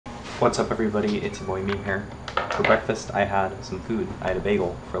What's up everybody, it's your boy Meme here. For breakfast I had some food. I had a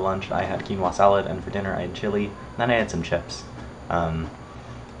bagel. For lunch I had quinoa salad, and for dinner I had chili, and then I had some chips.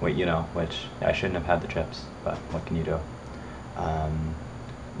 Which I shouldn't have had the chips, but what can you do?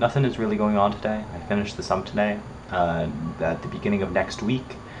 Nothing is really going on today. I finished the sum today. At the beginning of next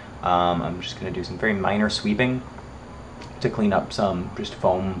week, I'm just going to do some very minor sweeping to clean up some just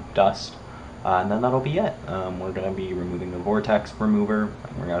foam dust. And then that'll be it. We're going to be removing the vortex remover,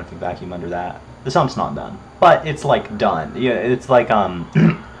 and we're going to vacuum under that. The sump's not done, but it's like done. Yeah, it's like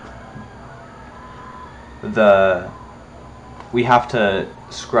we have to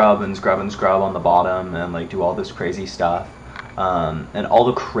scrub and scrub and scrub on the bottom and like do all this crazy stuff. And all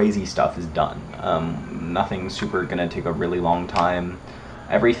the crazy stuff is done. Nothing's super gonna take a really long time.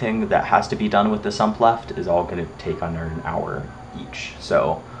 Everything that has to be done with the sump left is all gonna take under an hour each.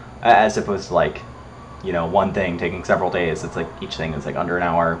 So as opposed to like, one thing taking several days, it's like each thing is like under an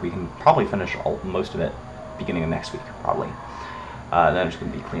hour. We can probably finish most of it beginning of next week, probably. Then I'm just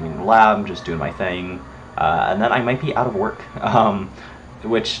gonna be cleaning the lab, just doing my thing. And then I might be out of work,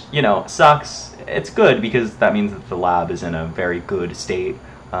 which, sucks. It's good because that means that the lab is in a very good state,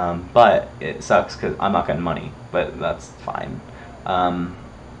 but it sucks because I'm not getting money, but that's fine.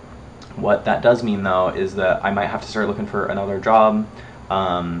 What that does mean, though, is that I might have to start looking for another job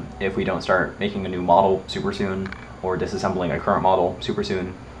if we don't start making a new model super soon, or disassembling a current model super soon,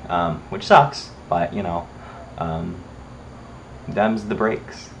 which sucks, but, them's the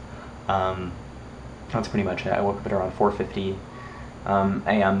breaks. That's pretty much it. I woke up at around 4:50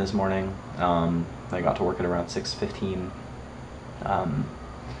 a.m. this morning. I got to work at around 6:15.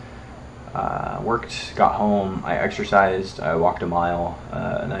 Worked, got home, I exercised, I walked a mile,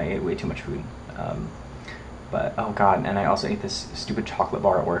 and I ate way too much food. But, oh god, and I also ate this stupid chocolate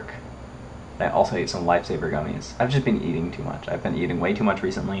bar at work. I also ate some Lifesaver gummies. I've just been eating too much. I've been eating way too much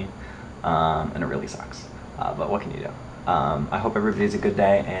recently, and it really sucks. But what can you do? I hope everybody has a good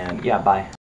day, and yeah, bye.